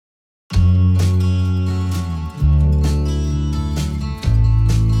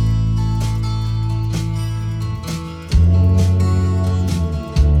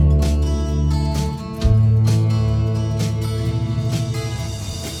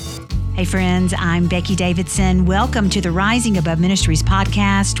Hey friends, I'm Becky Davidson. Welcome to the Rising Above Ministries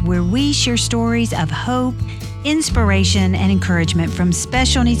podcast, where we share stories of hope, inspiration, and encouragement from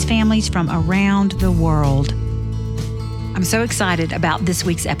special needs families from around the world. I'm so excited about this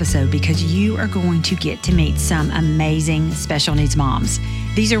week's episode because you are going to get to meet some amazing special needs moms.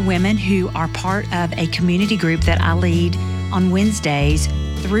 These are women who are part of a community group that I lead on Wednesdays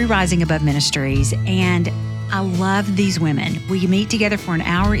through Rising Above Ministries, and I love these women. We meet together for an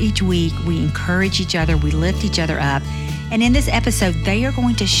hour each week. We encourage each other. We lift each other up. And in this episode, they are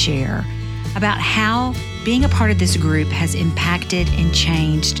going to share about how being a part of this group has impacted and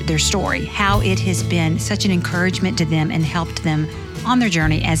changed their story, how it has been such an encouragement to them and helped them on their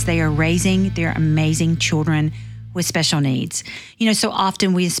journey as they are raising their amazing children with special needs. You know, so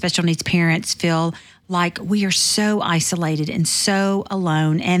often we as special needs parents feel like we are so isolated and so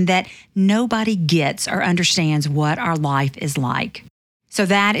alone, and that nobody gets or understands what our life is like. So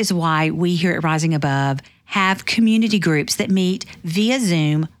that is why we here at Rising Above have community groups that meet via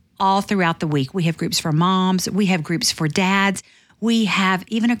Zoom all throughout the week. We have groups for moms, we have groups for dads, we have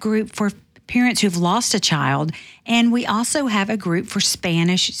even a group for parents who've lost a child, and we also have a group for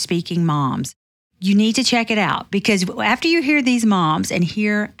Spanish-speaking moms. You need to check it out, because after you hear these moms and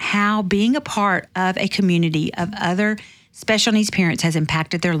hear how being a part of a community of other special needs parents has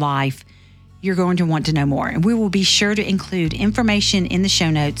impacted their life, you're going to want to know more. And we will be sure to include information in the show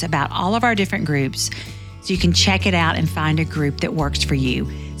notes about all of our different groups so you can check it out and find a group that works for you.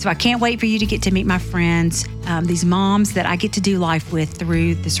 So I can't wait for you to get to meet my friends, these moms that I get to do life with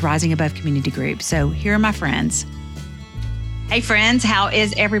through this Rising Above community group. So here are my friends. Hey friends, how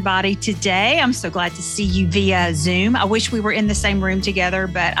is everybody today? I'm so glad to see you via Zoom. I wish we were in the same room together,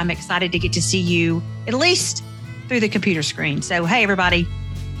 but I'm excited to get to see you at least through the computer screen. So hey everybody,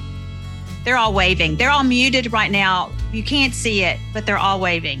 they're all waving. They're all muted right now. You can't see it, but they're all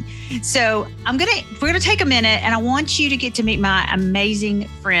waving. So we're gonna take a minute, and I want you to get to meet my amazing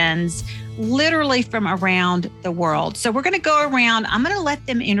friends, literally from around the world. So we're gonna go around. I'm gonna let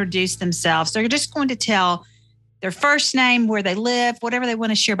them introduce themselves. They're just going to tell their first name, where they live, whatever they want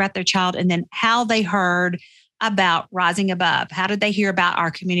to share about their child, and then how they heard about Rising Above. How did they hear about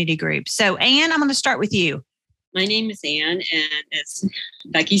our community group? So Anne, I'm going to start with you. My name is Anne, and as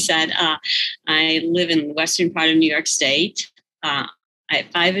Becky said, I live in the western part of New York State. I have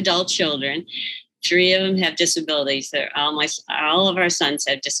 5 adult children. 3 of them have disabilities. All of our sons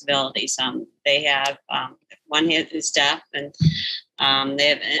have disabilities. They have one is deaf, and they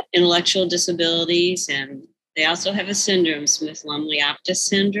have intellectual disabilities, and they also have a syndrome, Smith-Lemli-Optis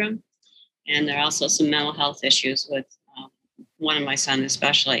syndrome, and there are also some mental health issues with one of my sons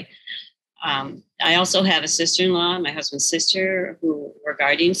especially. I also have a sister-in-law, my husband's sister, who we're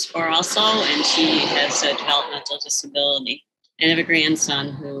guardians for also, and she has a developmental disability. And I have a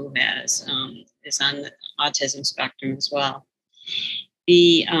grandson who is on the autism spectrum as well.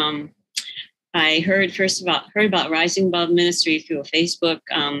 I heard about Rising Above Ministry through a Facebook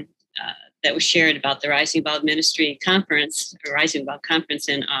that was shared about the Rising Above Ministry conference, or Rising Above conference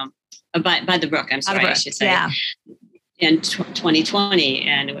in by the Brook. I'm sorry, I should say. Yeah. In 2020,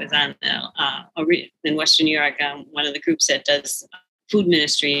 and it was on in Western New York. One of the groups that does food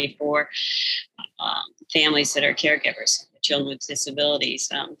ministry for families that are caregivers, children with disabilities,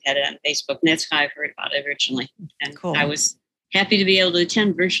 had it on Facebook, and that's how I heard about it originally. And cool. I was happy to be able to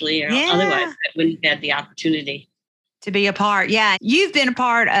attend virtually, or otherwise I wouldn't have had the opportunity to be a part. Yeah. You've been a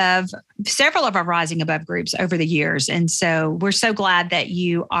part of several of our Rising Above groups over the years. And so we're so glad that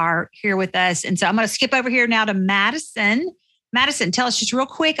you are here with us. And so I'm going to skip over here now to Madison. Madison, tell us just real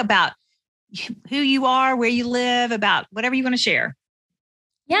quick about who you are, where you live, about whatever you want to share.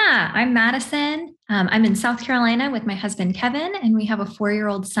 Yeah, I'm Madison. I'm in South Carolina with my husband, Kevin, and we have a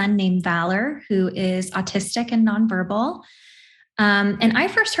 4-year-old son named Valor, who is autistic and nonverbal. And I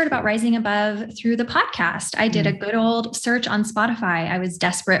first heard about Rising Above through the podcast. I did a good old search on Spotify. I was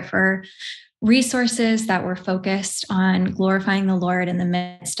desperate for resources that were focused on glorifying the Lord in the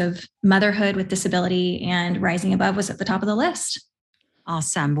midst of motherhood with disability, and Rising Above was at the top of the list.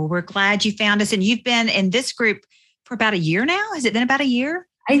 Awesome. Well, we're glad you found us, and you've been in this group for about a year now. Has it been about a year?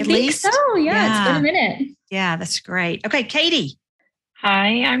 I think so. Yeah, it's been a minute. Yeah, that's great. Okay, Katie.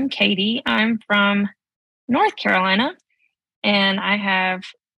 Hi, I'm Katie. I'm from North Carolina. And I have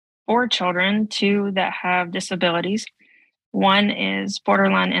 4 children, 2 that have disabilities. One is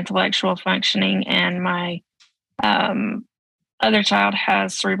borderline intellectual functioning, and my other child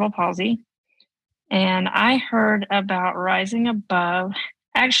has cerebral palsy. And I heard about Rising Above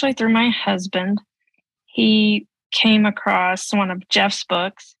actually through my husband. He came across one of Jeff's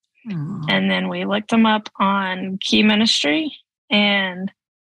books, and then we looked him up on Key Ministry, and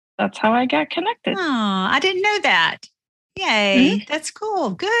that's how I got connected. Oh, I didn't know that. Yay. That's cool.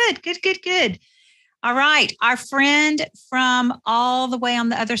 Good. All right. Our friend from all the way on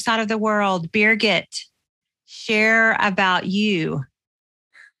the other side of the world, Birgit, share about you.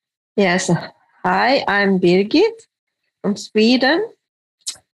 Yes. Hi, I'm Birgit from Sweden.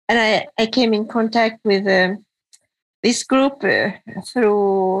 And I came in contact with this group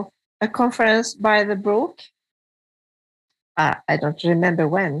through a conference by the Brook. I don't remember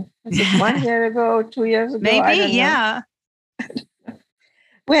when. Was it 1 year ago, 2 years ago? Maybe, I don't know. yeah.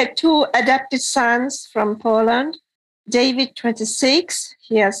 We had 2 adopted sons from Poland. David, 26,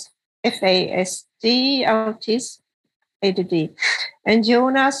 he has FASD, autism, ADD. And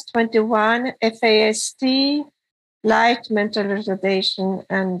Jonas, 21, FASD, light mental retardation,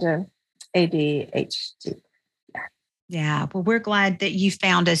 and ADHD. Yeah. Well, we're glad that you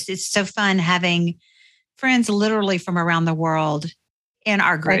found us. It's so fun having friends literally from around the world in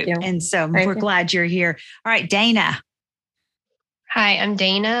our group. And so we're glad you're here. All right, Dana. Hi, I'm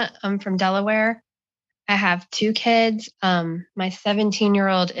Dana. I'm from Delaware. I have 2 kids. My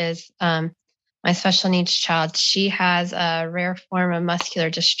 17-year-old is my special needs child. She has a rare form of muscular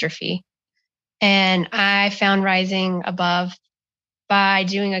dystrophy. And I found Rising Above by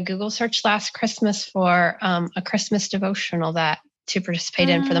doing a Google search last Christmas for a Christmas devotional to participate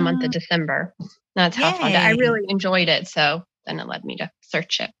in for the month of December. That's how I found it. I really enjoyed it. So then it led me to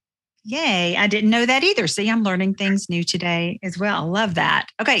search it. Yay. I didn't know that either. See, I'm learning things new today as well. Love that.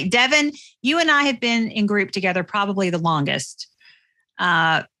 Okay, Devin, you and I have been in group together probably the longest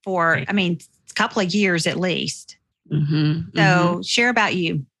for, a couple of years at least. So share about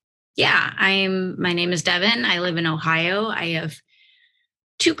you. Yeah, my name is Devin. I live in Ohio. I have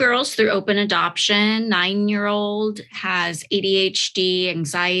 2 girls through open adoption. 9-year-old has ADHD,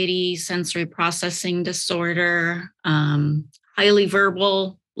 anxiety, sensory processing disorder, highly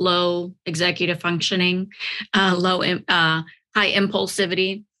verbal, low executive functioning, high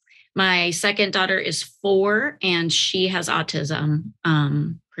impulsivity. My second daughter is 4 and she has autism.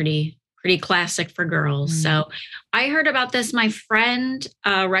 Pretty classic for girls. So I heard about this. My friend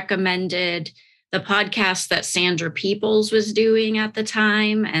recommended the podcast that Sandra Peoples was doing at the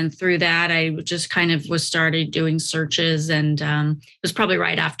time. And through that, I just kind of started doing searches, and it was probably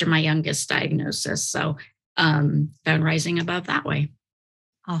right after my youngest diagnosis. So found Rising Above that way.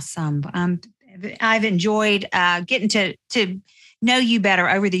 Awesome. I've enjoyed getting to know you better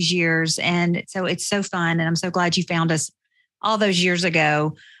over these years. And so it's so fun. And I'm so glad you found us all those years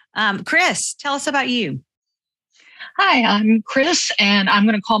ago. Chris, tell us about you. Hi, I'm Chris, and I'm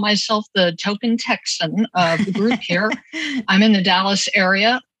going to call myself the token Texan of the group here. I'm in the Dallas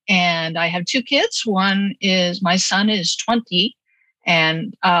area, and I have 2 kids. My son is 20,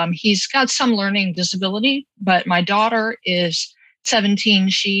 and he's got some learning disability, but my daughter is 17.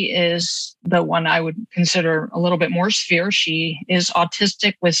 She is the one I would consider a little bit more severe. She is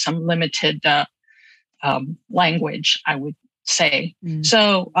autistic with some limited language, I would say.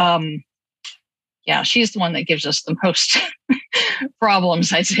 So, she's the one that gives us the most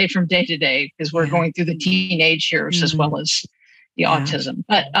problems, I'd say, from day to day, because we're going through the teenage years as well as the autism.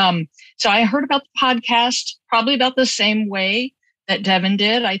 But so I heard about the podcast probably about the same way that Devin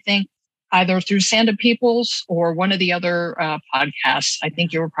did. I think either through Sandra Peoples or one of the other podcasts. I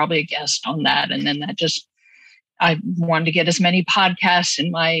think you were probably a guest on that. And then I wanted to get as many podcasts in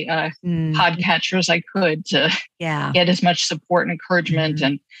my podcatcher as I could to get as much support and encouragement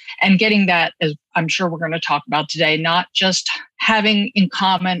and getting that, as I'm sure we're going to talk about today, not just having in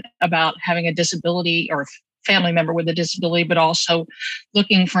common about having a disability or family member with a disability, but also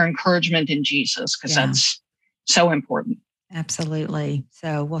looking for encouragement in Jesus, because that's so important. Absolutely.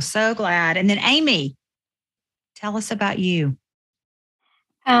 So glad. And then Amy, tell us about you.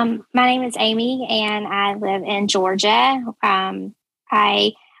 My name is Amy, and I live in Georgia.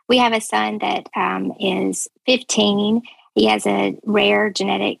 We have a son that is 15. He has a rare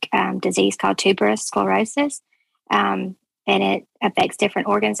genetic disease called tuberous sclerosis, and it affects different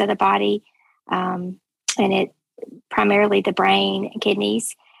organs of the body, and it primarily the brain and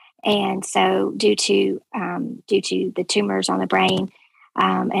kidneys. And so, due to the tumors on the brain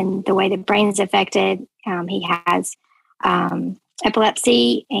and the way the brain is affected, he has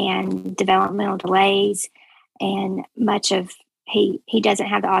epilepsy and developmental delays, and he doesn't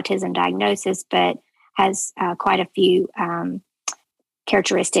have the autism diagnosis, but has quite a few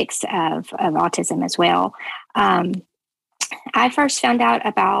characteristics of autism as well. I first found out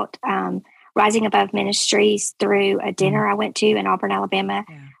about Rising Above Ministries through a dinner I went to in Auburn, Alabama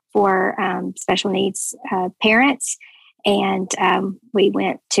for special needs parents. And we've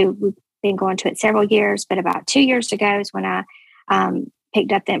been going to it several years, but about 2 years ago is when I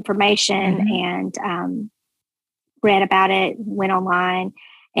picked up the information and read about it, went online,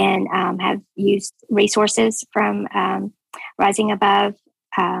 and have used resources from Rising Above.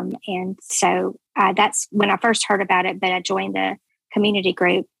 And so that's when I first heard about it, but I joined the community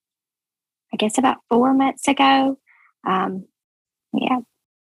group, I guess about 4 months ago.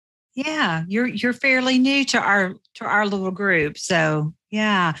 Yeah, you're fairly new to our little group. So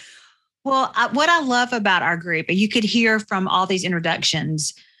yeah. Well, what I love about our group, and you could hear from all these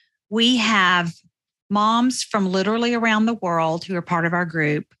introductions, we have moms from literally around the world who are part of our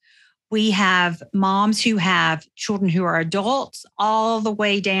group. We have moms who have children who are adults, all the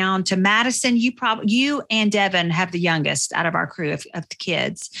way down to Madison. You and Devin have the youngest out of our crew of the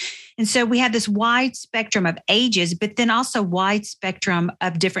kids. And so we have this wide spectrum of ages, but then also wide spectrum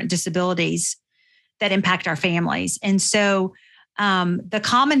of different disabilities that impact our families. And so the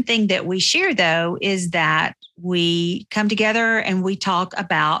common thing that we share, though, is that we come together and we talk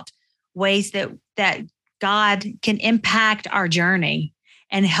about ways that God can impact our journey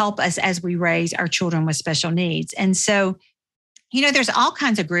and help us as we raise our children with special needs. And so, there's all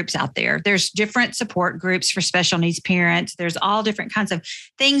kinds of groups out there. There's different support groups for special needs parents. There's all different kinds of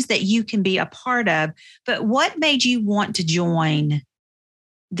things that you can be a part of. But what made you want to join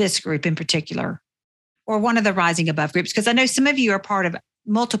this group in particular, or one of the Rising Above groups? Because I know some of you are part of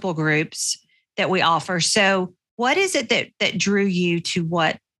multiple groups that we offer. So what is it that drew you to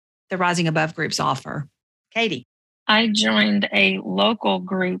what the Rising Above groups offer? Katie. I joined a local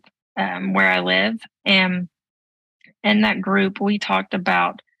group where I live, and in that group, we talked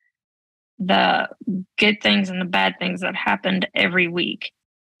about the good things and the bad things that happened every week.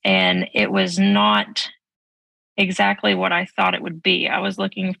 And it was not exactly what I thought it would be. I was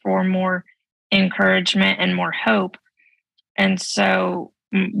looking for more encouragement and more hope. And so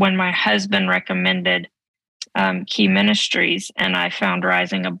when my husband recommended Key Ministries and I found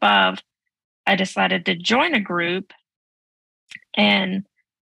Rising Above, I decided to join a group, and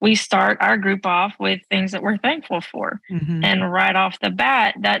we start our group off with things that we're thankful for. And right off the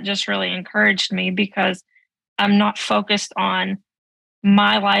bat, that just really encouraged me, because I'm not focused on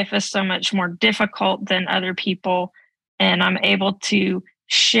my life is so much more difficult than other people, and I'm able to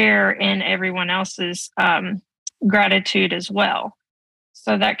share in everyone else's gratitude as well.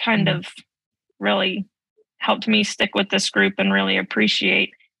 So that kind of really helped me stick with this group and really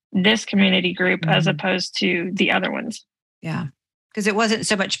appreciate this community group as opposed to the other ones. Yeah. Because it wasn't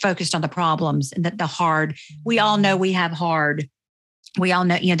so much focused on the problems and the hard. We all know we have hard. We all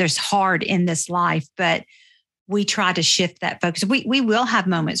know, there's hard in this life, but we try to shift that focus. We will have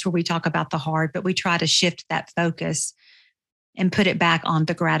moments where we talk about the hard, but we try to shift that focus and put it back on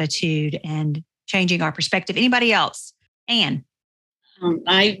the gratitude and changing our perspective. Anybody else? Anne?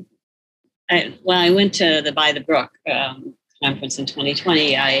 I went to the By the Brook conference in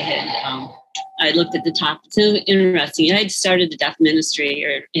 2020. I looked at the top. It's interesting. I had started the deaf ministry,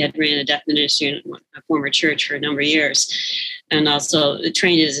 or had ran a deaf ministry in a former church for a number of years, and also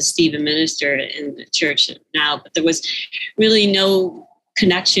trained as a Stephen minister in the church now. But there was really no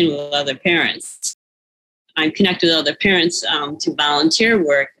connection with other parents. I'm connected with other parents to volunteer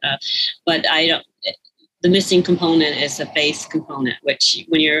work, but I don't. The missing component is the faith component, which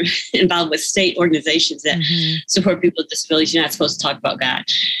when you're involved with state organizations that support people with disabilities, you're not supposed to talk about God.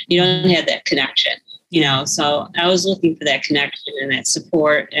 You don't have that connection, So I was looking for that connection and that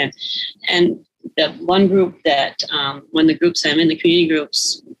support. And the one group that, when the groups I'm in, the community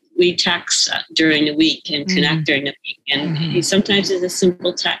groups, we text during the week and connect during the week. And sometimes it's a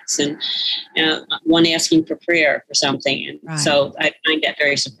simple text and one asking for prayer for something. And so I find that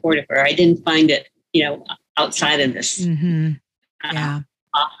very supportive. Or I didn't find it, outside of this offering.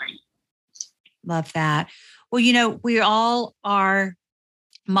 Love that. Well, we all are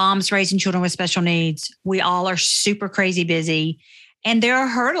moms raising children with special needs. We all are super crazy busy, and there are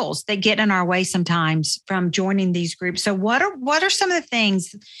hurdles that get in our way sometimes from joining these groups. So what are some of the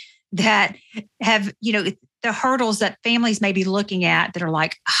things that have, the hurdles that families may be looking at that are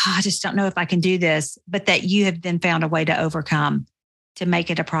like, I just don't know if I can do this, but that you have then found a way to overcome to make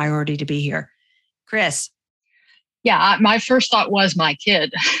it a priority to be here? Chris? Yeah, my first thought was my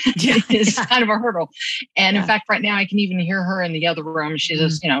kid is kind of a hurdle. And in fact, right now I can even hear her in the other room. She's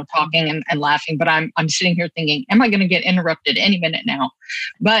just, talking and laughing, but I'm sitting here thinking, am I going to get interrupted any minute now?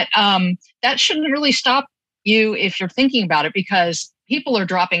 But that shouldn't really stop you if you're thinking about it, because people are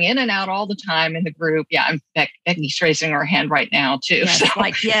dropping in and out all the time in the group. Yeah, Becky's raising her hand right now too.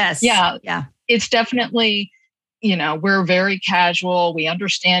 Yes, Yeah. It's definitely, we're very casual. We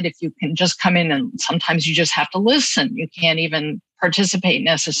understand if you can just come in, and sometimes you just have to listen. You can't even participate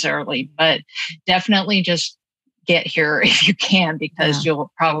necessarily, but definitely just get here if you can, because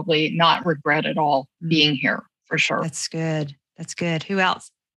you'll probably not regret it all being here for sure. That's good. That's good. Who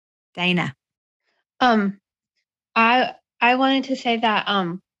else? Dana. I wanted to say that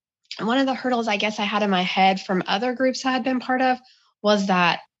one of the hurdles I guess I had in my head from other groups I had been part of was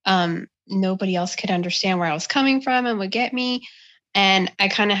that nobody else could understand where I was coming from and would get me. And I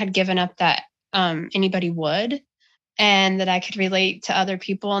kind of had given up that anybody would, and that I could relate to other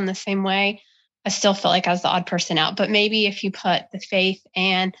people in the same way. I still felt like I was the odd person out, but maybe if you put the faith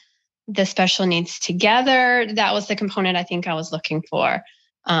and the special needs together, that was the component I think I was looking for.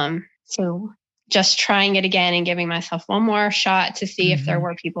 So just trying it again and giving myself one more shot to see if there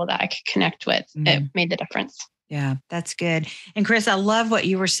were people that I could connect with, it made the difference. Yeah, that's good. And Chris, I love what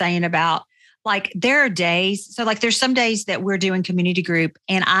you were saying about, like, there are days. So like, there's some days that we're doing community group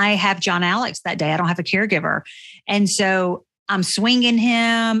and I have John Alex that day. I don't have a caregiver. And so I'm swinging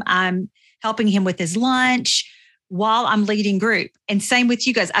him. I'm helping him with his lunch while I'm leading group. And same with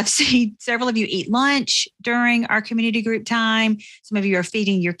you guys. I've seen several of you eat lunch during our community group time. Some of you are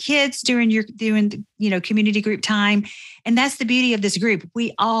feeding your kids during community group time. And that's the beauty of this group.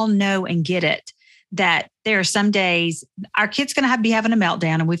 We all know and get it, that there are some days our kid's going to be having a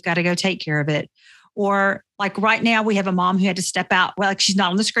meltdown and we've got to go take care of it. Or like right now, we have a mom who had to step out. Well, like, she's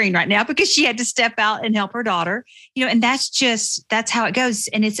not on the screen right now because she had to step out and help her daughter, and that's how it goes.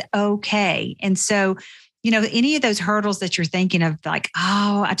 And it's okay. And so, any of those hurdles that you're thinking of, like,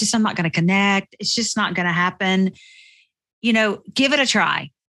 I'm not going to connect. It's just not going to happen. Give it a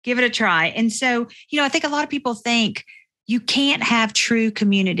try. Give it a try. And so, I think a lot of people think you can't have true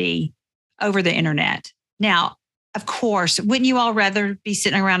community over the internet. Now, of course, wouldn't you all rather be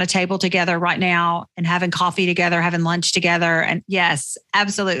sitting around a table together right now and having coffee together, having lunch together? And yes,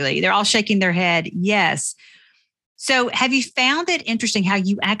 absolutely. They're all shaking their head. Yes. So have you found it interesting how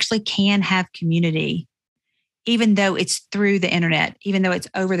you actually can have community, even though it's through the internet, even though it's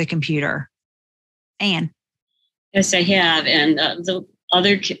over the computer? Anne? Yes, I have. And the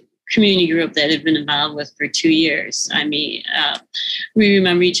other community group that I've been involved with for 2 years. I mean, we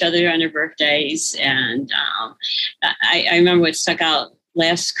remember each other on their birthdays. And I remember what stuck out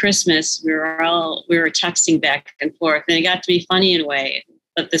last Christmas. We were texting back and forth, and it got to be funny in a way,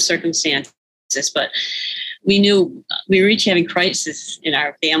 but the circumstances. But we knew we were each having crisis in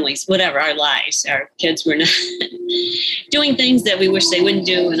our families, whatever, our lives. Our kids were not doing things that we wish they wouldn't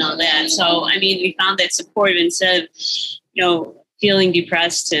do and all that. So, I mean, we found that supportive instead of, feeling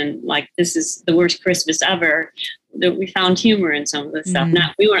depressed and like this is the worst Christmas ever, that we found humor in some of the stuff.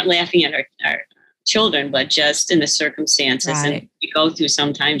 We weren't laughing at our children, but just in the circumstances. Right. And we go through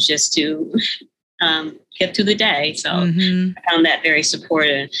sometimes just to get through the day. So I found that very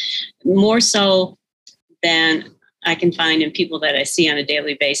supportive, more so than I can find in people that I see on a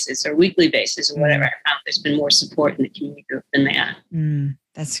daily basis or weekly basis or whatever. I found there's been more support in the community group than that.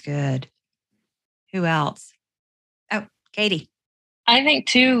 That's good. Who else? Oh, Katie. I think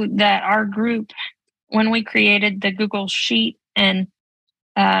too that our group, when we created the Google Sheet and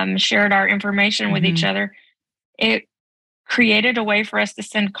shared our information with each other, it created a way for us to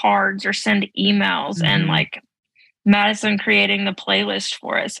send cards or send emails, and like Madison creating the playlist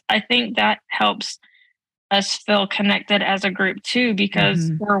for us. I think that helps us feel connected as a group too,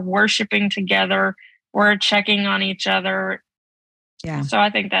 because we're worshiping together, we're checking on each other. Yeah. So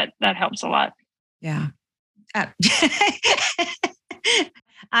I think that helps a lot. Yeah.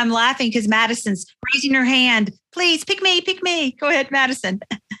 I'm laughing because Madison's raising her hand. Please pick me. Go ahead, Madison.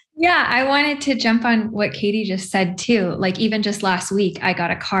 Yeah, I wanted to jump on what Katie just said too. Like, even just last week, I got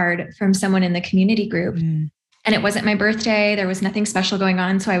a card from someone in the community group and it wasn't my birthday. There was nothing special going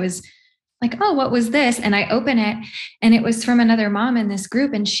on. So I was like, oh, what was this? And I open it and it was from another mom in this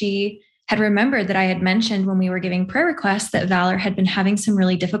group. And she had remembered that I had mentioned when we were giving prayer requests that Valor had been having some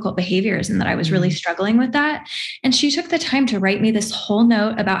really difficult behaviors and that I was really struggling with that. And she took the time to write me this whole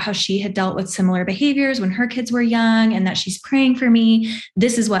note about how she had dealt with similar behaviors when her kids were young and that she's praying for me.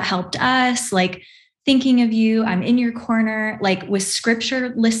 This is what helped us, like thinking of you. I'm in your corner, like with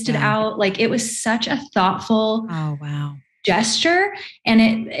scripture listed out. Like, it was such a thoughtful gesture, and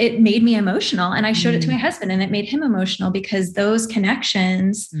it made me emotional. And I showed it to my husband and it made him emotional because those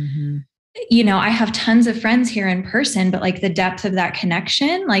connections, I have tons of friends here in person, but like the depth of that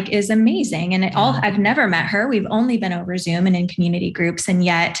connection, like, is amazing. And I've never met her. We've only been over Zoom and in community groups. And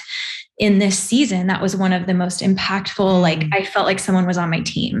yet in this season, that was one of the most impactful. Like, I felt like someone was on my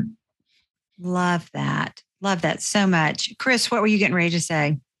team. Love that. Love that so much. Chris, what were you getting ready to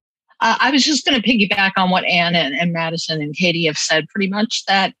say? I was just going to piggyback on what Anne and Madison and Katie have said, pretty much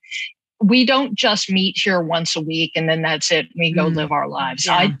that we don't just meet here once a week and then that's it. We go live our lives.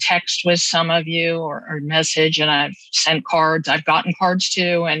 Yeah. I text with some of you or message, and I've sent cards. I've gotten cards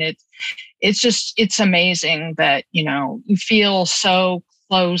too. And it's amazing that, you feel so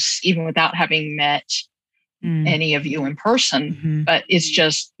close even without having met any of you in person, but it's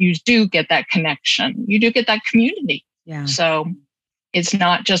just, you do get that connection. You do get that community. Yeah. So it's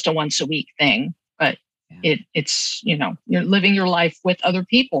not just a once a week thing, but it's, you're living your life with other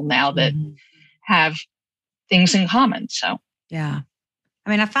people now that have things in common. So, yeah. I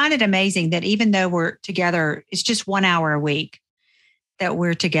mean, I find it amazing that even though we're together, it's just 1 hour a week that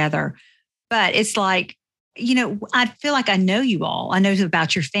we're together, but it's like, I feel like I know you all. I know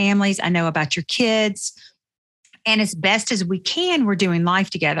about your families. I know about your kids. And as best as we can, we're doing life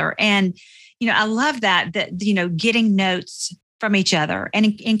together. And, I love that, getting notes from each other.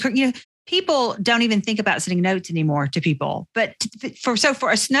 And people don't even think about sending notes anymore to people. But for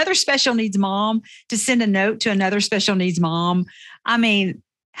another special needs mom to send a note to another special needs mom, I mean,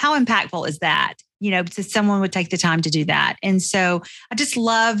 how impactful is that? Someone would take the time to do that. And so I just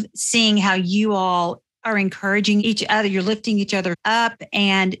love seeing how you all are encouraging each other. You're lifting each other up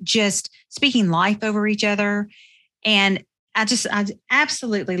and just speaking life over each other. And I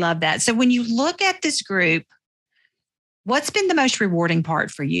absolutely love that. So when you look at this group, what's been the most rewarding part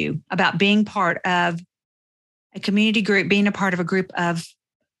for you about being part of a community group, being a part of a group of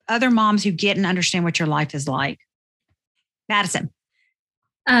other moms who get and understand what your life is like? Madison.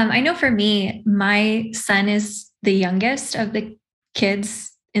 I know for me, my son is the youngest of the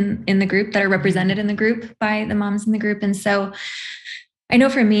kids in the group that are represented in the group by the moms in the group. And so I know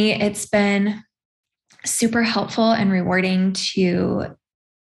for me, it's been super helpful and rewarding to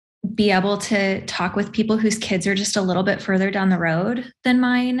be able to talk with people whose kids are just a little bit further down the road than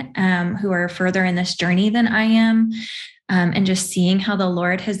mine, who are further in this journey than I am. And just seeing how the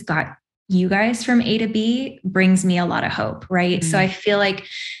Lord has got you guys from A to B brings me a lot of hope, right? So I feel like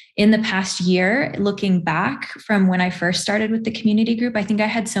in the past year, looking back from when I first started with the community group, I think I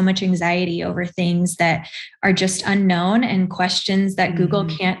had so much anxiety over things that are just unknown and questions that Google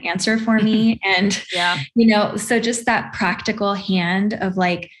can't answer for me. And, so just that practical hand of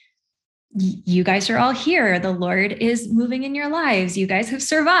like, you guys are all here. The Lord is moving in your lives. You guys have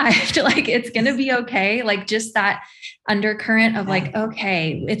survived. Like, it's going to be okay. Like, just that undercurrent of like,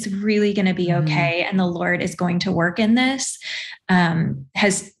 okay, it's really going to be okay. And the Lord is going to work in this,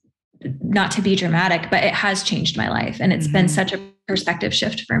 has, not to be dramatic, but it has changed my life. And it's been such a perspective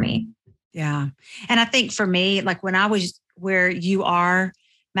shift for me. Yeah. And I think for me, like when I was where you are,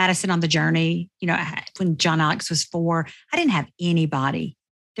 Madison, on the journey, when John Alex was 4, I didn't have anybody.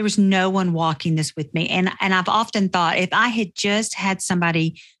 There was no one walking this with me. And I've often thought if I had just had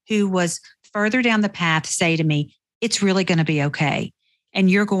somebody who was further down the path say to me, it's really going to be okay, and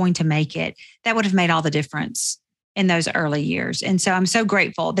you're going to make it, that would have made all the difference in those early years. And so I'm so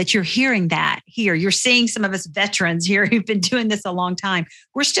grateful that you're hearing that here. You're seeing some of us veterans here who've been doing this a long time.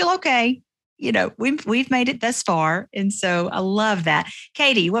 We're still okay. We've made it thus far. And so I love that.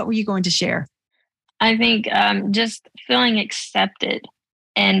 Katie, what were you going to share? I think just feeling accepted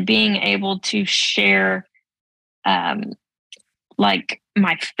and being able to share like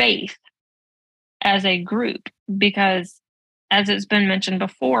my faith as a group, because as it's been mentioned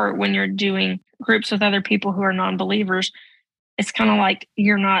before, when you're doing groups with other people who are non-believers, it's kind of like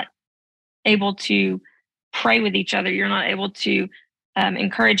you're not able to pray with each other. You're not able to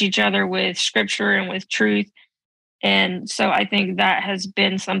encourage each other with scripture and with truth. And so I think that has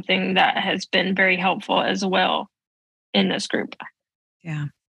been something that has been very helpful as well in this group. Yeah.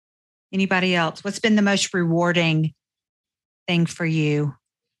 Anybody else? What's been the most rewarding thing for you?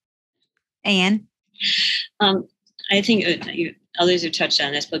 Anne? I think others have touched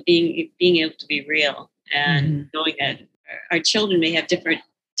on this, but being able to be real and knowing that our children may have different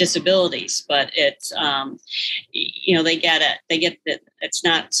disabilities, but it's they get it. They get that it's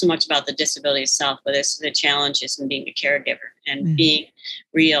not so much about the disability itself, but it's the challenges in being a caregiver and being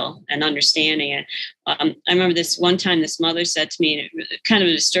real and understanding it. I remember this one time, this mother said to me, and it was kind of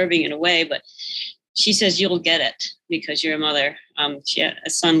disturbing in a way, but she says, "You'll get it because you're a mother." She had a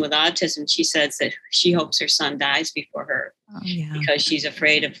son with autism. She says that she hopes her son dies before her because she's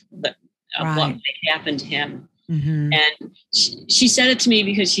afraid of what might happen to him. And she said it to me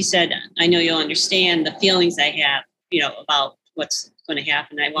because she said, "I know you'll understand the feelings I have, about what's going to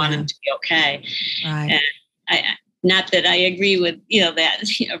happen. I want him to be okay." And not that I agree with, that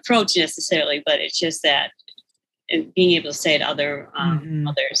approach necessarily, but it's just that, and being able to say to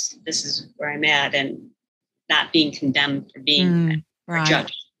others, this is where I'm at, and not being condemned for being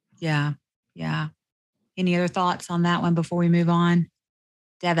judged. Yeah. Yeah. Any other thoughts on that one before we move on?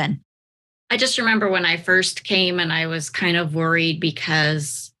 Devin? I just remember when I first came and I was kind of worried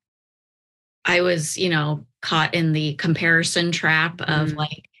because I was, caught in the comparison trap of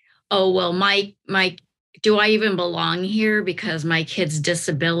like, oh, well, my do I even belong here because my kid's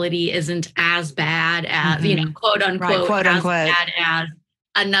disability isn't as bad as, quote unquote, as bad as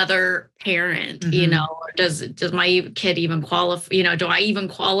another parent, or does my kid even qualify, do I even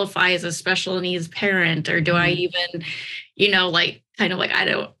qualify as a special needs parent, or do I even, like kind of like,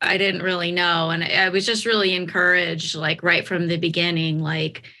 I didn't really know. And I was just really encouraged, like right from the beginning,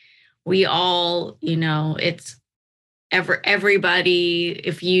 like we all, it's everybody,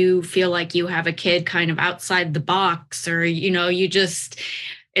 if you feel like you have a kid kind of outside the box, or, it's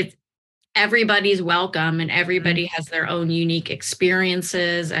everybody's welcome, and everybody has their own unique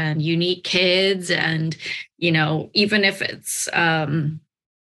experiences and unique kids. And, even if it's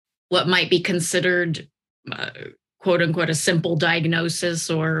what might be considered quote unquote a simple diagnosis,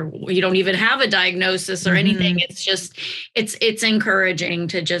 or you don't even have a diagnosis or anything, it's just it's encouraging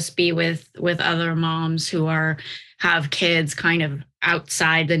to just be with other moms who have kids kind of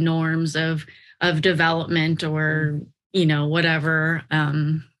outside the norms of development, or whatever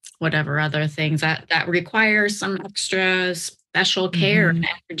other things that require some extra special care and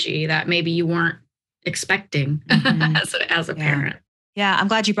energy that maybe you weren't expecting as a parent. Yeah, I'm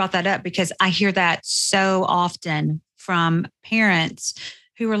glad you brought that up, because I hear that so often from parents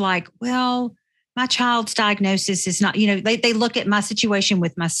who are like, well, my child's diagnosis is not, they look at my situation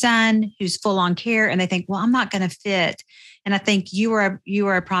with my son who's full on care, and they think, well, I'm not going to fit. And I think you are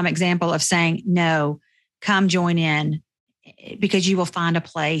a prime example of saying, no, come join in, because you will find a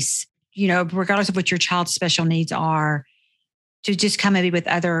place, regardless of what your child's special needs are, to just come and be with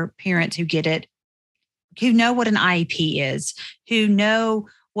other parents who get it, who know what an IEP is, who know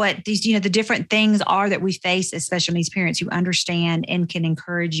what these, the different things are that we face as special needs parents, who understand and can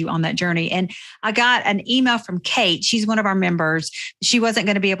encourage you on that journey. And I got an email from Kate. She's one of our members. She wasn't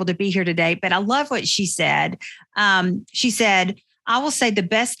going to be able to be here today, but I love what she said. She said, I will say the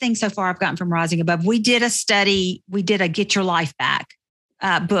best thing so far I've gotten from Rising Above, we did a study, we did a Get Your Life Back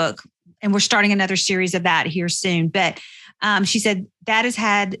book, and we're starting another series of that here soon. But she said, that has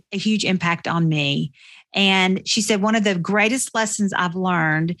had a huge impact on me. And she said, one of the greatest lessons I've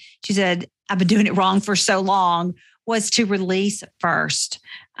learned, she said, I've been doing it wrong for so long, was to release first,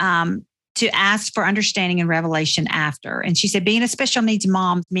 to ask for understanding and revelation after. And she said, being a special needs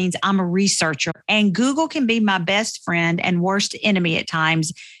mom means I'm a researcher, and Google can be my best friend and worst enemy at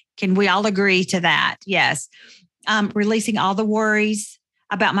times. Can we all agree to that? Yes. Releasing all the worries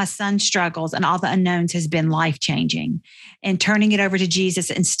about my son's struggles and all the unknowns has been life-changing, and turning it over to Jesus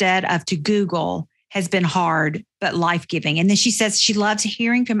instead of to Google has been hard, but life-giving. And then she says she loves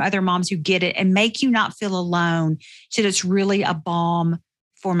hearing from other moms who get it and make you not feel alone. She said, it's really a balm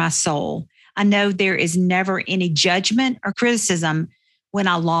for my soul. I know there is never any judgment or criticism when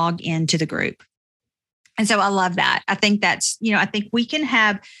I log into the group. And so I love that. I think that's, I think we can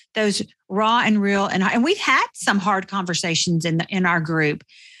have those raw and real, and we've had some hard conversations in our group,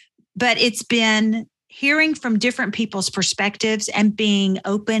 but it's been hearing from different people's perspectives and being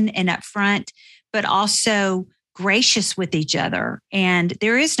open and upfront, but also gracious with each other. And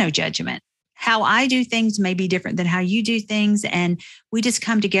there is no judgment. How I do things may be different than how you do things. And we just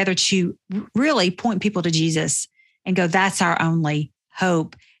come together to really point people to Jesus and go, that's our only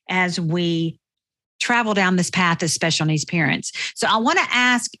hope as we travel down this path as special needs parents. So I want to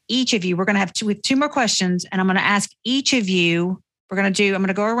ask each of you, we're going to have two more questions, and I'm going to ask each of you, I'm going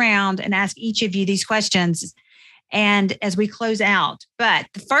to go around and ask each of you these questions, and as we close out. But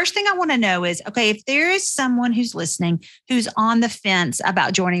the first thing I want to know is, okay, if there is someone who's listening, who's on the fence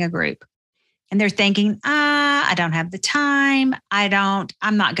about joining a group, and they're thinking, I don't have the time. I'm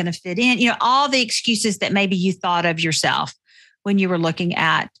not going to fit in, all the excuses that maybe you thought of yourself when you were looking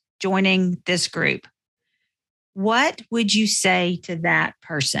at joining this group. What would you say to that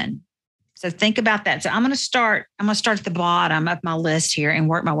person? So think about that. So I'm going to start at the bottom of my list here and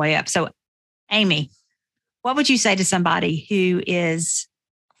work my way up. So Amy, what would you say to somebody who is,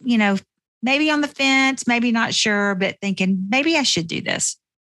 maybe on the fence, maybe not sure, but thinking maybe I should do this?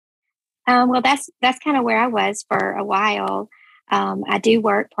 Well, that's kind of where I was for a while. I do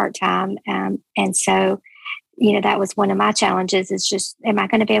work part-time. And so, that was one of my challenges, is just, am I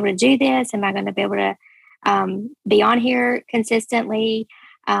going to be able to do this? Am I going to be able to be on here consistently?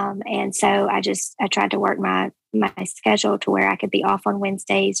 And so I tried to work my schedule to where I could be off on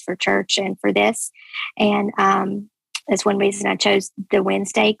Wednesdays for church and for this. And that's one reason I chose the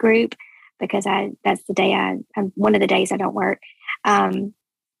Wednesday group, because that's the day one of the days I don't work.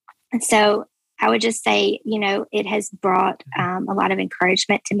 So I would just say, it has brought a lot of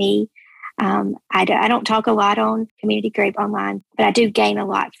encouragement to me. I don't talk a lot on Community Group online, but I do gain a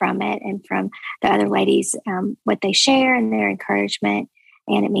lot from it and from the other ladies, what they share and their encouragement.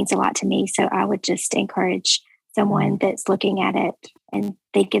 And it means a lot to me. So I would just encourage someone that's looking at it and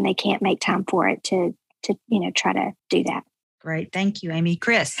thinking they can't make time for it to try to do that. Great. Thank you, Amy.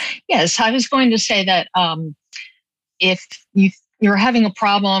 Chris. Yes, I was going to say that if you're having a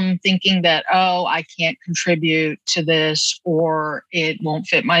problem thinking that, oh, I can't contribute to this, or it won't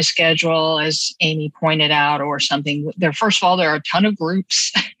fit my schedule, as Amy pointed out, or something. First of all, there are a ton of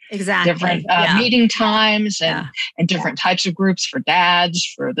groups, exactly, different meeting times and different types of groups for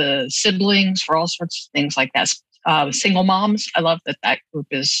dads, for the siblings, for all sorts of things like that. Single moms, I love that group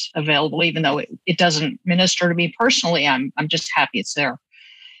is available, even though it doesn't minister to me personally. I'm just happy it's there.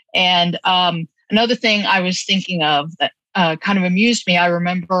 And another thing I was thinking of that kind of amused me, I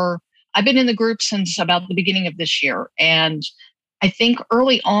remember I've been in the group since about the beginning of this year. And I think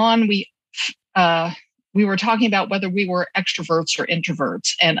early on, we were talking about whether we were extroverts or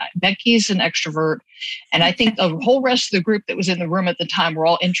introverts. And Becky's an extrovert. And I think the whole rest of the group that was in the room at the time were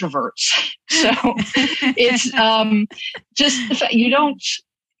all introverts. So it's just the fact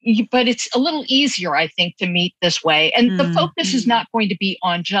but it's a little easier, I think, to meet this way. And the focus is not going to be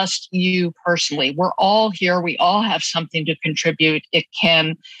on just you personally. We're all here. We all have something to contribute. It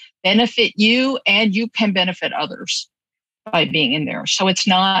can benefit you and you can benefit others by being in there. So it's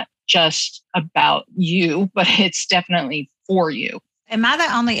not just about you, but it's definitely for you. Am I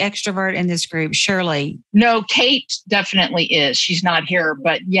the only extrovert in this group? Shirley? No, Kate definitely is. She's not here,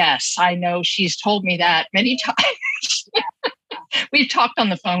 but yes, I know she's told me that many times. We've talked on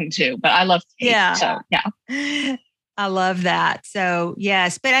the phone too, but I love Kate. Yeah. So, yeah. I love that. So,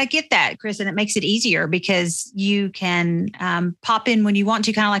 yes, but I get that, Chris, and it makes it easier because you can pop in when you want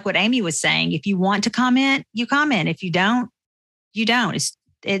to, kind of like what Amy was saying. If you want to comment, you comment. If you don't, you don't.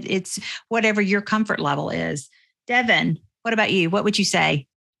 It's whatever your comfort level is. Devin, what about you? What would you say?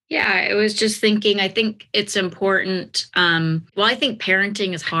 Yeah, I was just thinking, I think it's important. I think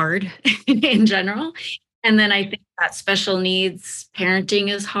parenting is hard in general. And then I think that special needs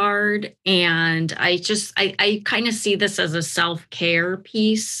parenting is hard. And I kind of see this as a self-care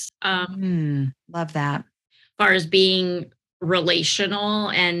piece. Love that. As far as being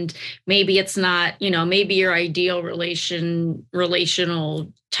relational, and maybe it's not, maybe your ideal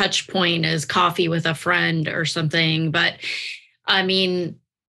relational touch point is coffee with a friend or something. But I mean,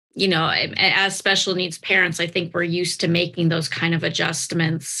 as special needs parents, I think we're used to making those kind of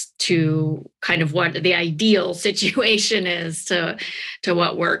adjustments to kind of what the ideal situation is to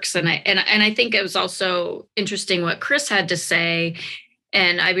what works. And I think it was also interesting what Chris had to say.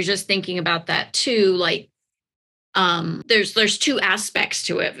 And I was just thinking about that too. Like, there's two aspects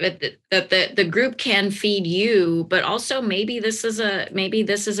to it, that the group can feed you, but also maybe this is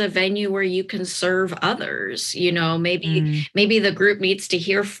a venue where you can serve others. Maybe the group needs to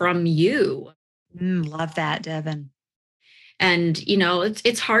hear from you. Love that, Devin. And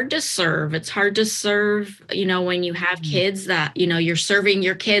it's hard to serve. It's hard to serve, when you have kids that you're serving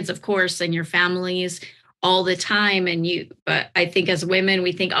your kids, of course, and your families all the time. But I think as women,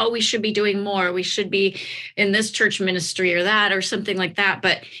 we think, oh, we should be doing more. We should be in this church ministry or that, or something like that.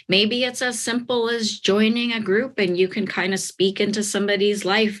 But maybe it's as simple as joining a group and you can kind of speak into somebody's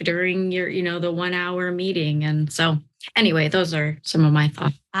life during your, the 1 hour meeting. And so anyway, those are some of my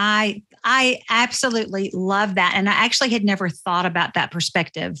thoughts. I absolutely love that. And I actually had never thought about that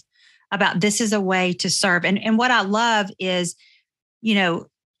perspective, about this is a way to serve. And what I love is,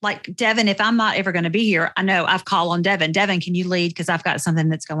 like Devin, if I'm not ever going to be here, I know I've called on Devin. Devin, can you lead? Because I've got something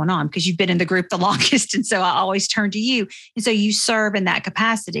that's going on, because you've been in the group the longest. And so I always turn to you. And so you serve in that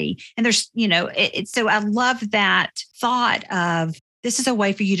capacity. And there's, so I love that thought of this is a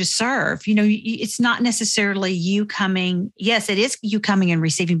way for you to serve. It's not necessarily you coming. Yes, it is you coming and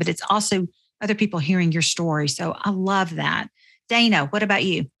receiving, but it's also other people hearing your story. So I love that. Dana, what about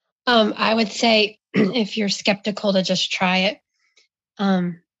you? I would say if you're skeptical, to just try it.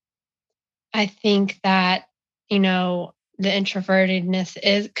 I think that, the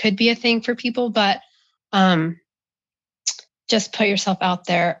introvertedness could be a thing for people, but just put yourself out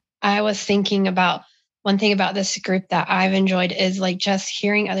there. I was thinking about one thing about this group that I've enjoyed is like just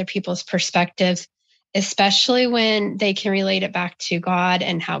hearing other people's perspectives, especially when they can relate it back to God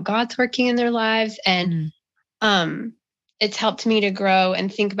and how God's working in their lives. And it's helped me to grow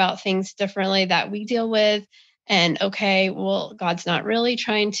and think about things differently that we deal with. And okay, well, God's not really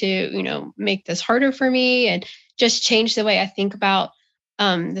trying to, make this harder for me, and just change the way I think about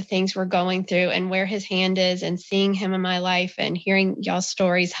the things we're going through and where his hand is, and seeing him in my life and hearing y'all's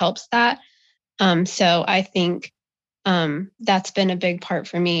stories helps that. So I think that's been a big part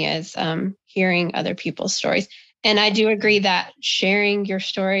for me, is hearing other people's stories. And I do agree that sharing your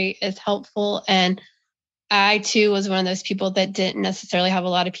story is helpful. And I too was one of those people that didn't necessarily have a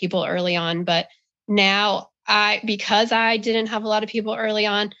lot of people early on, but now because I didn't have a lot of people early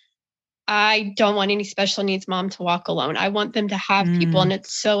on, I don't want any special needs mom to walk alone. I want them to have people, and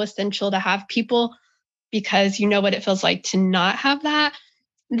it's so essential to have people, because you know what it feels like to not have that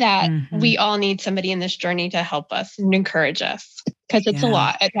we all need somebody in this journey to help us and encourage us, because it's a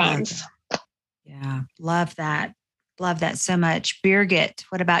lot at times. Yeah. Love that. Love that so much. Birgit,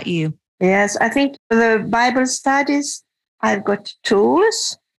 what about you? Yes, I think for the Bible studies, I've got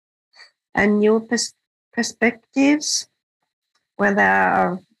tools and new perspectives when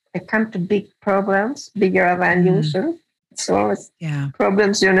I come to big problems, bigger than usual. It's always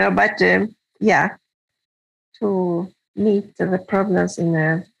problems, but to meet the problems in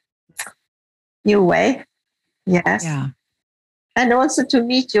a new way. Yes. Yeah. And also to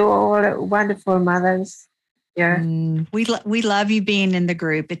meet you all wonderful mothers. Yeah. We love you being in the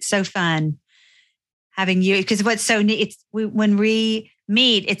group. It's so fun having you, because what's so neat, when we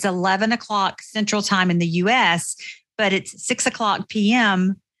meet, it's 11 o'clock Central Time in the US, but it's 6 o'clock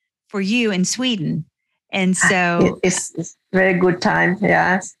PM for you in Sweden. And so it's very good time.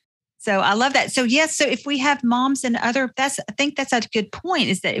 Yes. So I love that. So yes. So if we have moms and I think that's a good point,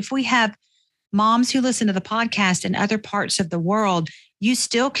 is that if we have moms who listen to the podcast in other parts of the world, you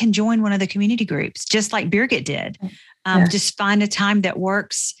still can join one of the community groups, just like Birgit did. Just find a time that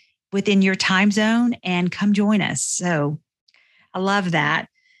works within your time zone and come join us. So I love that.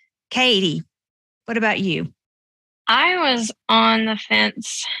 Katie, what about you? I was on the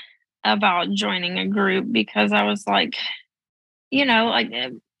fence about joining a group because I was like, like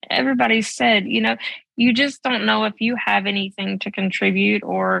everybody said, you just don't know if you have anything to contribute,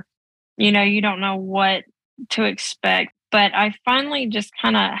 or, you don't know what to expect. But I finally just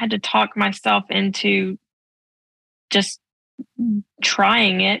kind of had to talk myself into just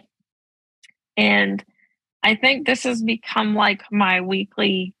trying it. And I think this has become like my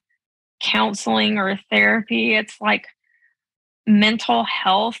weekly counseling or therapy. It's like mental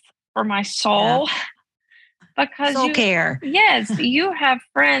health for my soul. Yeah. Because soul care. Yes, you have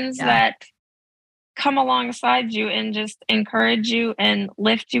friends that come alongside you and just encourage you and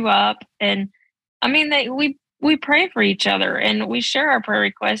lift you up. And I mean, we pray for each other and we share our prayer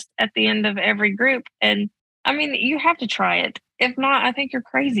requests at the end of every group. And I mean, you have to try it. If not, I think you're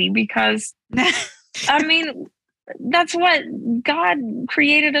crazy, because I mean, that's what God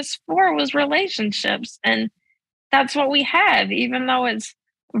created us for, was relationships. And that's what we have, even though it's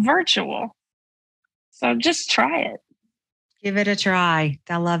virtual. So just try it. Give it a try.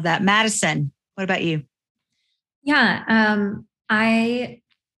 I love that. Madison, what about you? Yeah. I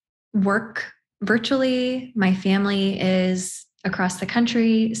work virtually. My family is across the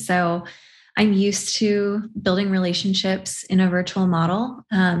country. So I'm used to building relationships in a virtual model.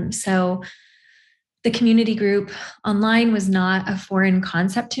 So the community group online was not a foreign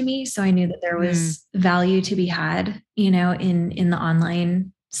concept to me. So I knew that there was value to be had, in the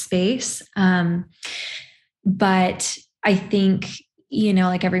online space. But I think,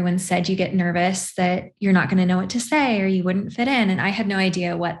 like everyone said, you get nervous that you're not going to know what to say or you wouldn't fit in. And I had no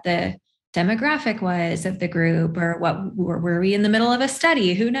idea what the demographic was of the group, or were we in the middle of a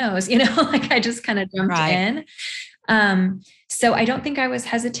study? Who knows? I just kind of jumped in. So I don't think I was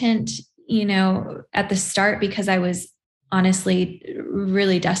hesitant, at the start, because I was honestly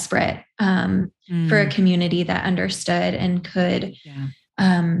really desperate for a community that understood and could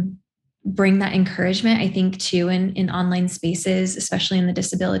bring that encouragement. I think too, in online spaces, especially in the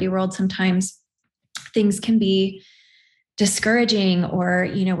disability world, sometimes things can be discouraging, or,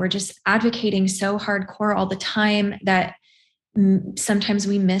 we're just advocating so hardcore all the time that sometimes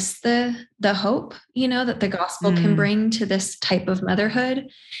we miss the hope, that the gospel can bring to this type of motherhood.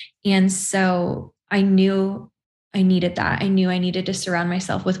 And so I knew I needed that. I knew I needed to surround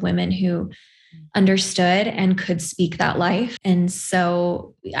myself with women who understood and could speak that life. And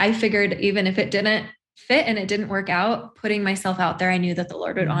so I figured, even if it didn't fit and it didn't work out, putting myself out there, I knew that the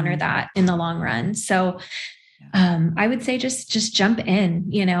Lord would honor that in the long run. So I would say just jump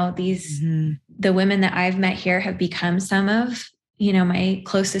in. The women that I've met here have become some of, my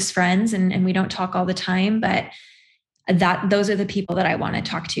closest friends, and we don't talk all the time, but those are the people that I want to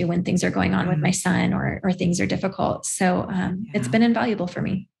talk to when things are going on with my son or things are difficult. So it's been invaluable for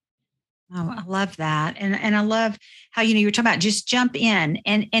me. Oh, I love that. And I love how, you were talking about just jump in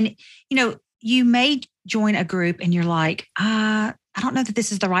and, you may join a group and you're like, I don't know that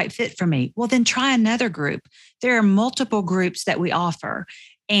this is the right fit for me. Well, then try another group. There are multiple groups that we offer.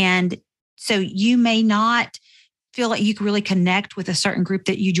 And so you may not feel like you can really connect with a certain group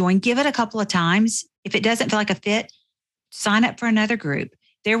that you join, give it a couple of times. If it doesn't feel like a fit, sign up for another group.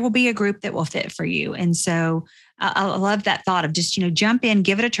 There will be a group that will fit for you. And so I love that thought of just, jump in,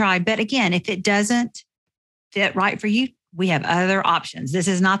 give it a try. But again, if it doesn't fit right for you, we have other options. This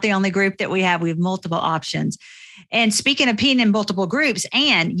is not the only group that we have. We have multiple options. And speaking of being in multiple groups,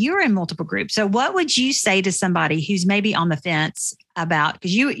 Anne, you're in multiple groups. So what would you say to somebody who's maybe on the fence about,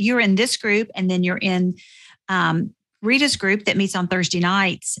 because you're in this group and then you're in Rita's group that meets on Thursday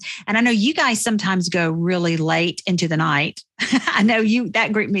nights. And I know you guys sometimes go really late into the night. I know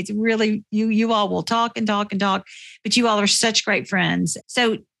that group meets really, you all will talk and talk and talk, but you all are such great friends.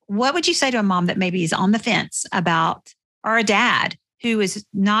 So what would you say to a mom that maybe is on the fence about, or a dad who is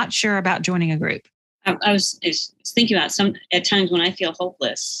not sure about joining a group? I was thinking about at times when I feel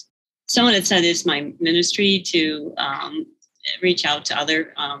hopeless. Someone had said it's my ministry to reach out to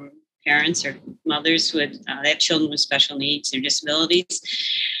other parents or mothers who have children with special needs or disabilities.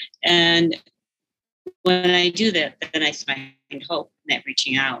 And when I do that, then I find hope in that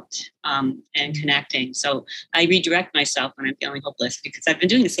reaching out and connecting. So I redirect myself when I'm feeling hopeless, because I've been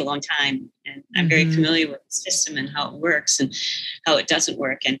doing this a long time and I'm very familiar with the system and how it works and how it doesn't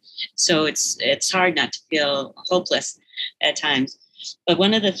work. And so it's hard not to feel hopeless at times. But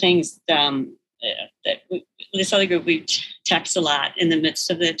one of the things this other group, we text a lot in the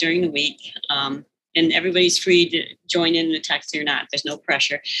midst of it during the week. And everybody's free to join in the text or not. There's no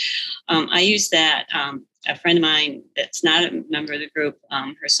pressure. I use that. A friend of mine that's not a member of the group,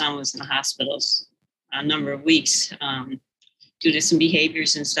 her son was in the hospitals a number of weeks due to some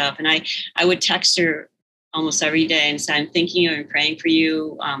behaviors and stuff. And I would text her almost every day and say, I'm thinking of and praying for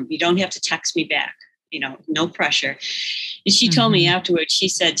you. You don't have to text me back, no pressure. And she told me afterwards, she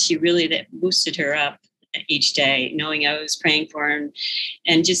said that boosted her up each day, knowing I was praying for her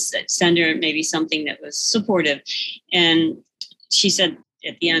and just send her maybe something that was supportive. And she said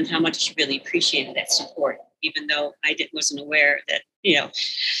at the end how much she really appreciated that support, even though I wasn't aware that,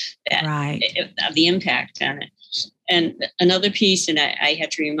 of the impact on it. And another piece, and I had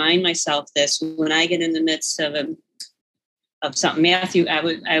to remind myself this, when I get in the midst of something, Matthew, I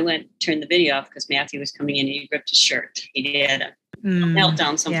turned the video off because Matthew was coming in and he ripped his shirt. He had a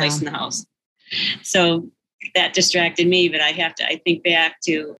meltdown someplace in the house. So that distracted me, but I think back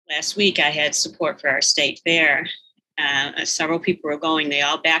to last week, I had support for our state fair. Several people were going. They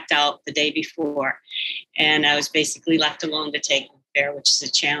all backed out the day before. And I was basically left alone to take the fair, which is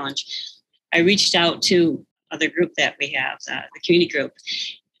a challenge. I reached out to other group that we have, the community group,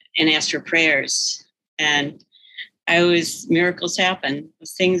 and asked for prayers. And miracles happened.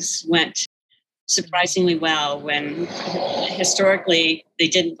 Things went surprisingly well when historically they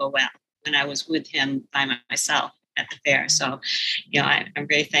didn't go well when I was with him by myself at the fair. So, I'm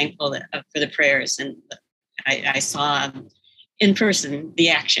very thankful for the prayers. And I saw in person the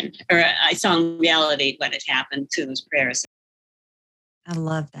action, or I saw in reality what had happened to those prayers. I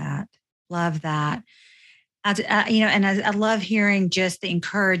love that. Love that. And I love hearing just the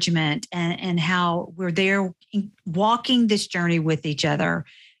encouragement and how we're there walking this journey with each other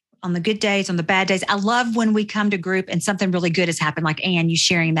on the good days, on the bad days. I love when we come to group and something really good has happened, like Anne, you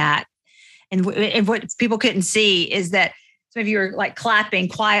sharing that. And what people couldn't see is that some of you are like clapping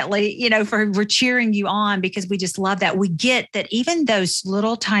quietly, we're cheering you on, because we just love that. We get that even those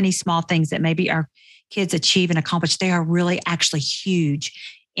little tiny small things that maybe our kids achieve and accomplish, they are really actually huge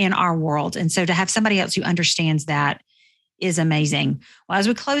in our world. And so to have somebody else who understands that is amazing. Well, as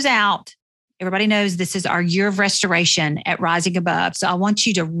we close out, everybody knows this is our year of restoration at Rising Above. So I want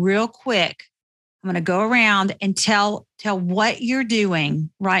you to real quick, I'm going to go around and tell what you're doing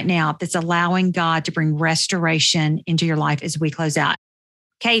right now that's allowing God to bring restoration into your life as we close out.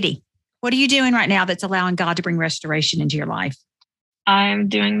 Katie, what are you doing right now that's allowing God to bring restoration into your life? I'm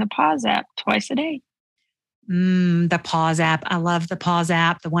doing the Pause app twice a day. The Pause app. I love the Pause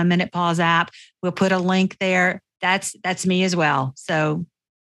app, the 1 minute Pause app. We'll put a link there. That's me as well. So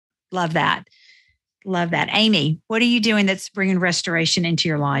love that. Love that. Amy, what are you doing that's bringing restoration into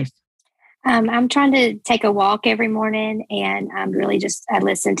your life? I'm trying to take a walk every morning, and I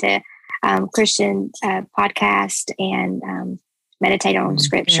listen to Christian podcast and meditate on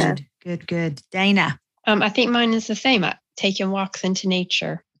scripture. Good. Dana? I think mine is the same. Taking walks into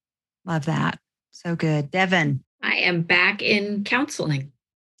nature. Love that. So good. Devin? I am back in counseling.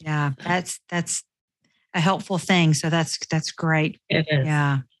 Yeah, that's a helpful thing. So that's great. It is.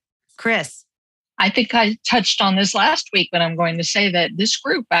 Yeah. Chris? I think I touched on this last week, but I'm going to say that this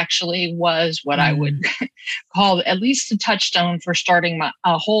group actually was what I would call at least a touchstone for starting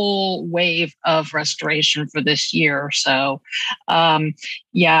a whole wave of restoration for this year. So, I'm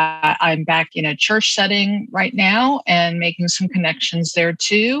back in a church setting right now and making some connections there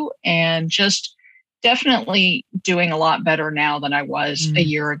too. And just definitely doing a lot better now than I was a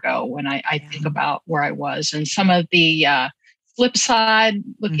year ago when I think about where I was, and some of the flip side,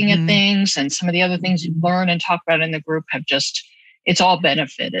 looking at things and some of the other things you learn and talk about in the group have just, it's all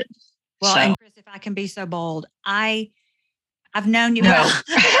benefited. Well, and Chris, if I can be so bold, I've known you. No.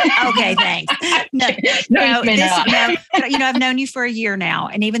 Okay, thanks. I've known you for a year now.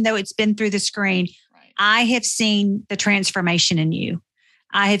 And even though it's been through the screen, I have seen the transformation in you.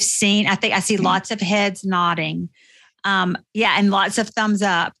 I see lots of heads nodding. And lots of thumbs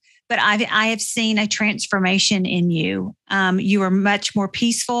up. But I have seen a transformation in you. You are much more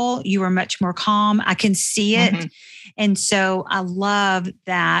peaceful. You are much more calm. I can see it. And so I love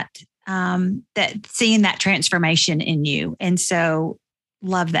that, that seeing that transformation in you. And so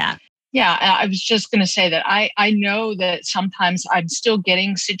love that. Yeah, I was just going to say that I know that sometimes I'm still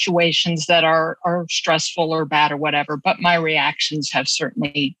getting situations that are stressful or bad or whatever, but my reactions have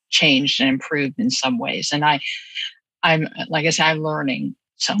certainly changed and improved in some ways. And I'm like I said, I'm learning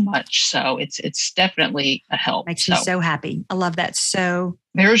so much. So it's definitely a help. Makes me so happy. I love that. So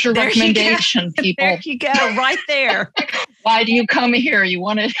there's your recommendation, people. There you go, right there. Why do you come here? You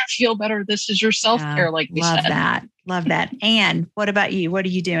want to feel better. This is your self-care, like we said. Love that. Anne, what about you? What are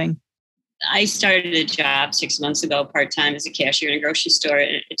you doing? I started a job 6 months ago, part-time as a cashier in a grocery store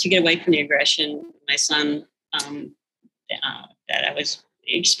to get away from the aggression. My son, that I was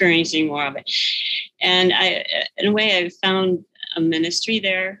experiencing more of it. And in a way, I found a ministry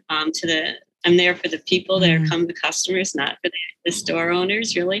there. I'm there for the people that are come the customers, not for the store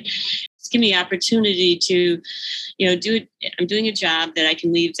owners, really. It's giving me opportunity to, do it. I'm doing a job that I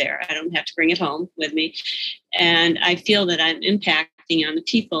can leave there. I don't have to bring it home with me. And I feel that I'm impacting on the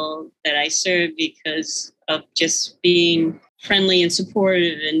people that I serve because of just being friendly and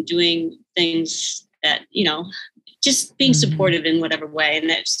supportive and doing things that, just being supportive in whatever way.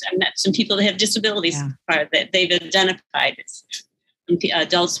 And I met some people that have disabilities that they've identified as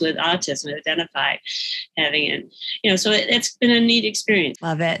adults with autism identified having it. So it's been a neat experience.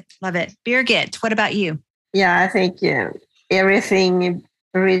 Love it. Birgit, what about you? Yeah, I think everything,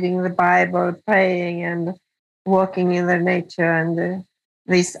 reading the Bible, praying and walking in the nature and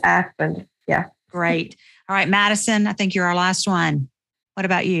this app and Great. All right, Madison, I think you're our last one. What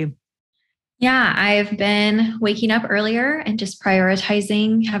about you? Yeah, I've been waking up earlier and just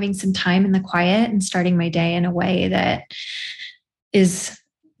prioritizing having some time in the quiet and starting my day in a way that is,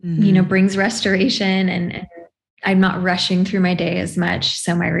 brings restoration, and I'm not rushing through my day as much.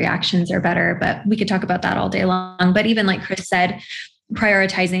 So my reactions are better, but we could talk about that all day long. But even like Chris said,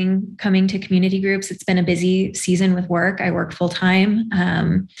 prioritizing coming to community groups. It's been a busy season with work. I work full time.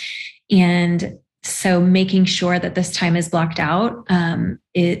 And so making sure that this time is blocked out,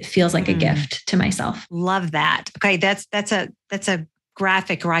 it feels like a gift to myself. Love that. Okay. That's a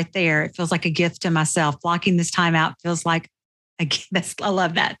graphic right there. It feels like a gift to myself. Blocking this time out feels like a gift. I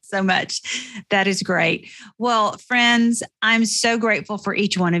love that so much. That is great. Well, friends, I'm so grateful for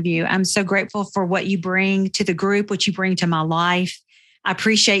each one of you. I'm so grateful for what you bring to the group, what you bring to my life. I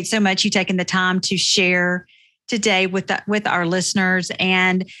appreciate so much you taking the time to share today with our listeners.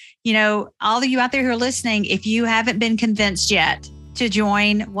 And, all of you out there who are listening, if you haven't been convinced yet to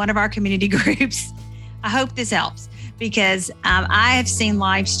join one of our community groups, I hope this helps, because I have seen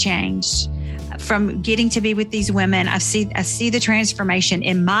lives changed from getting to be with these women. I see the transformation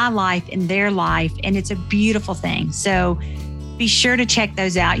in my life, in their life, and it's a beautiful thing. So be sure to check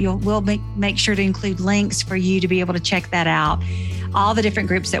those out. We'll make sure to include links for you to be able to check that out. All the different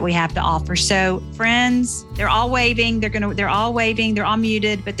groups that we have to offer. So friends, they're all waving. They're all waving. They're all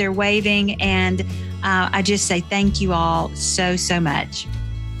muted, but they're waving. And I just say thank you all so, so much.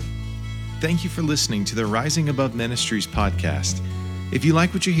 Thank you for listening to the Rising Above Ministries podcast. If you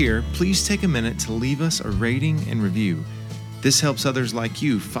like what you hear, please take a minute to leave us a rating and review. This helps others like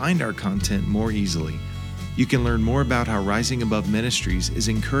you find our content more easily. You can learn more about how Rising Above Ministries is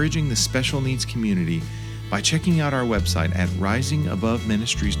encouraging the special needs community by checking out our website at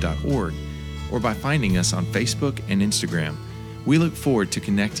risingaboveministries.org or by finding us on Facebook and Instagram. We look forward to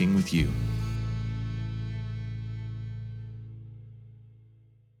connecting with you.